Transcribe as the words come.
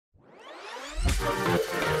Hey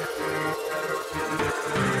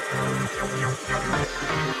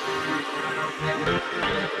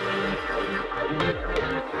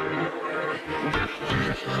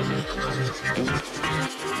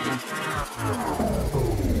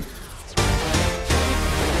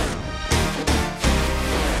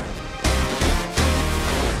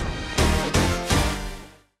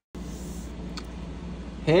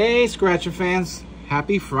Scratcher fans,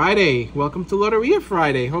 happy Friday. Welcome to Loteria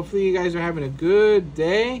Friday. Hopefully you guys are having a good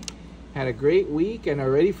day, had a great week, and are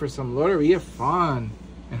ready for some Loteria fun.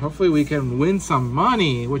 And hopefully we can win some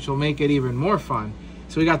money, which will make it even more fun.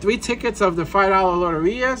 So we got 3 tickets of the $5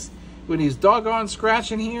 Loterias with these doggone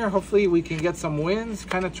scratching here. Hopefully we can get some wins,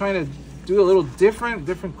 kind of trying to do a little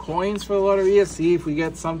different coins for the Loteria, see if we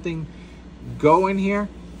get something going here.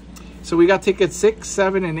 So we got tickets 6,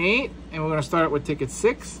 7, and 8, and we're going to start with ticket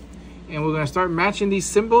 6. And we're going to start matching these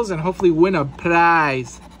symbols and hopefully win a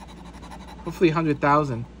prize. Hopefully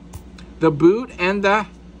 100,000. The boot and the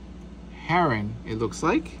heron, it looks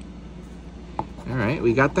like. All right,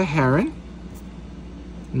 we got the heron.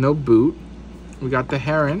 No boot. We got the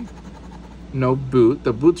heron. No boot.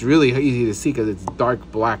 The boot's really easy to see because it's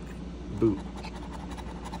dark black boot.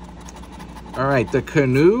 All right, the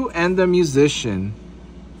canoe and the musician.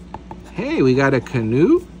 Hey, we got a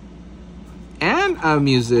canoe and a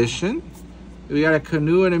musician. We got a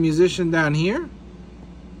canoe and a musician down here.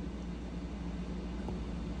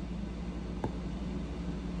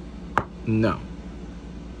 No.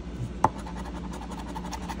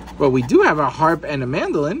 But we do have a harp and a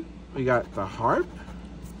mandolin. We got the harp.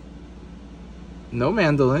 No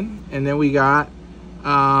mandolin. And then we got,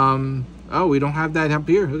 oh, we don't have that up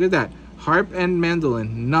here. Look at that. Harp and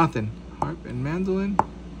mandolin. Nothing. Harp and mandolin.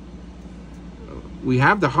 We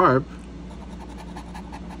have the harp,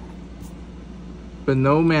 but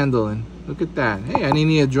no mandolin. Look at that. Hey, I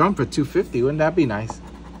need a drum for 250. Wouldn't that be nice?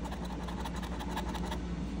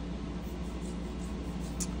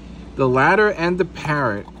 The ladder and the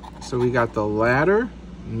parrot. So we got the ladder,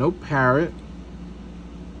 no parrot.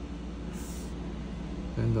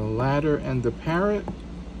 And the ladder and the parrot.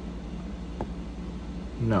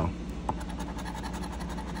 No.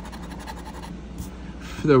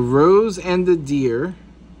 The rose and the deer.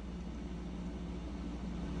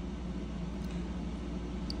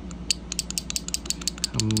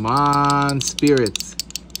 Come on, spirits.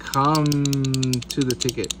 Come to the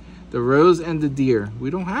ticket. The rose and the deer.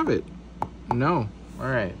 We don't have it. No. All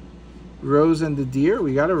right. Rose and the deer.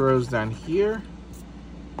 We got a rose down here.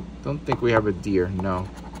 Don't think we have a deer. No.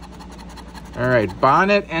 All right.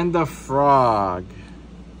 Bonnet and the frog.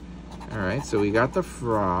 All right. So we got the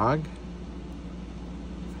frog.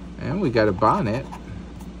 And we got a bonnet.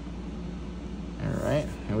 All right.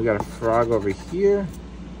 And we got a frog over here.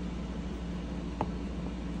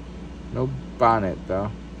 No bonnet,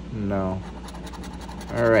 though. No.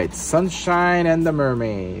 All right. Sunshine and the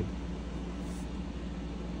mermaid.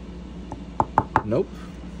 Nope.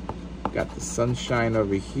 Got the sunshine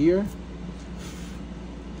over here.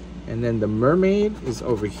 And then the mermaid is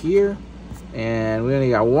over here. And we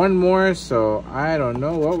only got one more, so I don't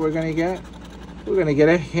know what we're going to get. We're going to get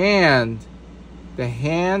a hand. The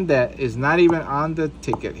hand that is not even on the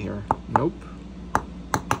ticket here. Nope.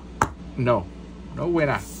 No. No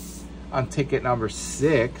winner on ticket number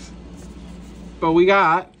 6. But we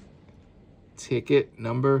got ticket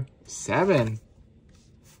number 7.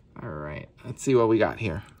 All right. Let's see what we got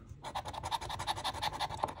here.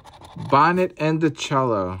 Bonnet and the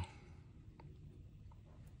cello.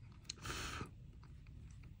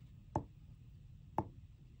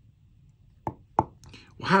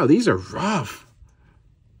 Wow, these are rough.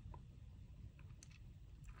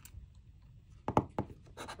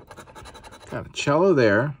 Got a cello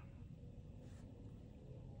there.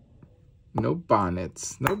 No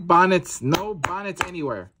bonnets. No bonnets. No bonnets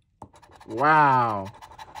anywhere. Wow.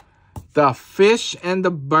 The fish and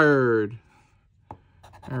the bird.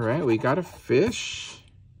 All right, we got a fish.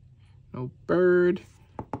 No bird.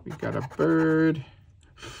 We got a bird.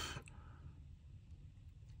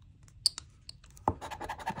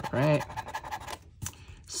 All right.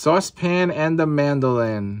 Saucepan and the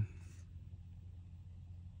mandolin.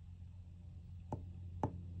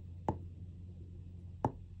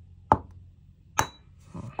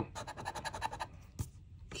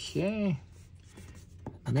 Okay.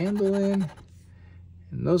 Mandolin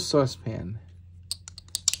and no saucepan.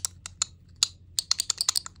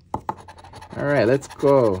 All right, let's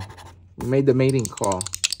go. We made the mating call.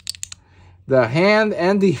 The hand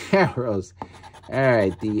and the arrows. All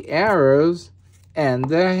right, the arrows and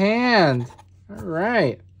the hand. All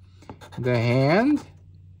right. The hand.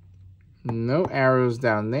 No arrows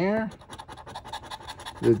down there.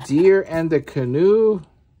 The deer and the canoe.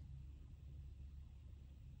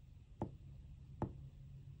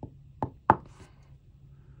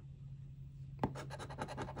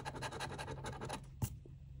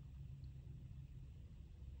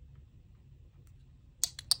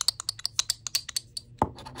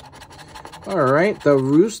 All right, the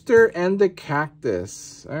rooster and the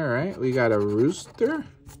cactus. All right, we got a rooster.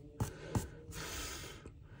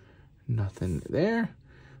 Nothing there.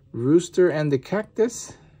 Rooster and the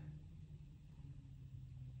cactus.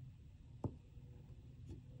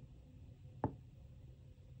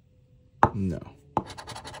 No.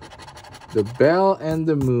 The bell and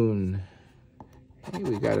the moon. Hey,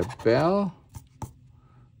 we got a bell.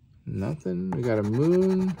 Nothing. We got a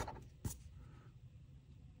moon.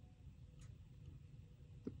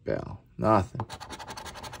 The bell. Nothing.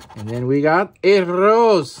 And then we got a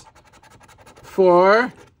rose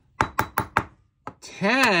for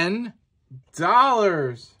 $10.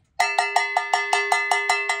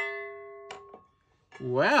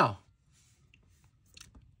 Well,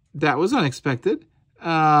 that was unexpected.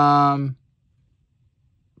 But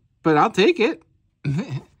I'll take it.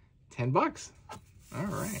 $10. All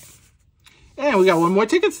right. And we got one more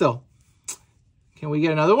ticket still. Can we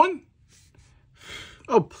get another one?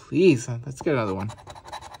 Oh, please. Let's get another one.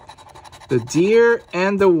 The deer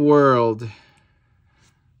and the world.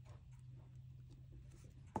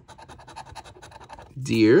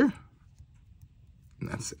 Deer. And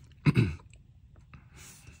that's it.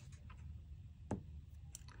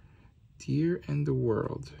 Deer and the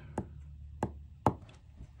world.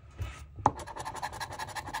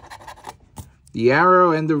 The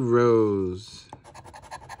arrow and the rose.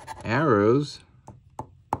 Arrows.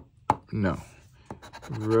 No.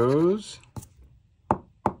 Rose.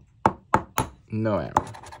 No arrow.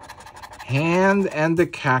 Hand and the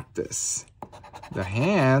cactus. The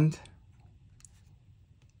hand.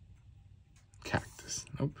 Cactus.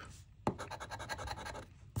 Nope.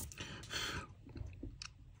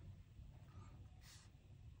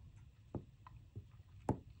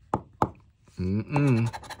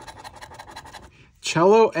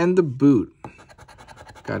 Cello and the boot.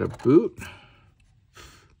 Got a boot.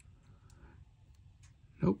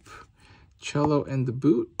 Nope. Cello and the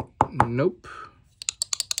boot. Nope.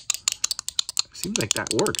 Seems like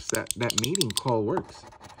that works. That meeting call works.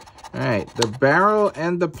 All right. The barrel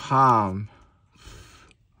and the palm.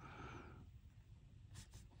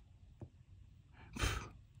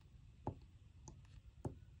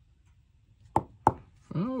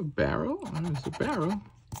 Oh, barrel. There's a barrel.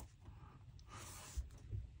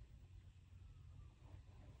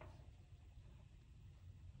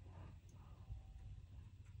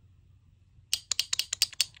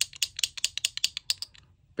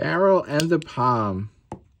 Barrel and the palm.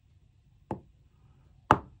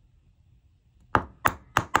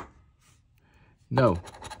 No.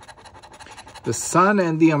 The sun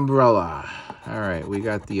and the umbrella. All right, we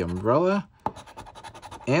got the umbrella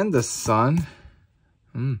and the sun.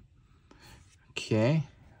 Okay.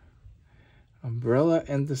 Umbrella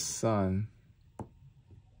and the sun.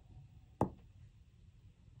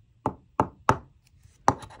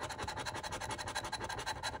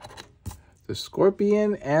 The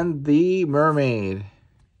scorpion and the mermaid.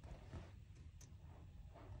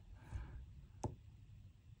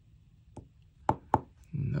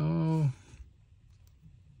 No.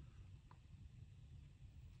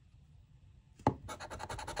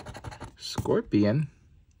 Scorpion.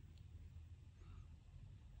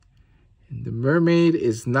 And the mermaid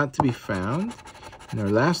is not to be found. And our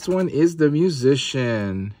last one is the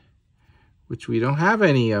musician, which we don't have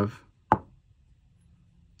any of.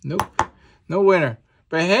 Nope. No winner.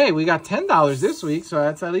 But hey, we got $10 this week, so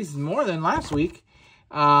that's at least more than last week.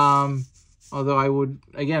 Although I would,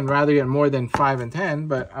 again, rather get more than 5 and 10,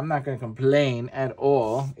 but I'm not going to complain at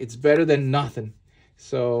all. It's better than nothing.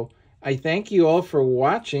 So I thank you all for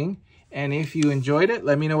watching. And if you enjoyed it,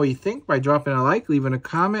 let me know what you think by dropping a like, leaving a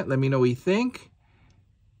comment. Let me know what you think.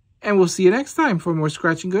 And we'll see you next time for more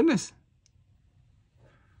scratching goodness.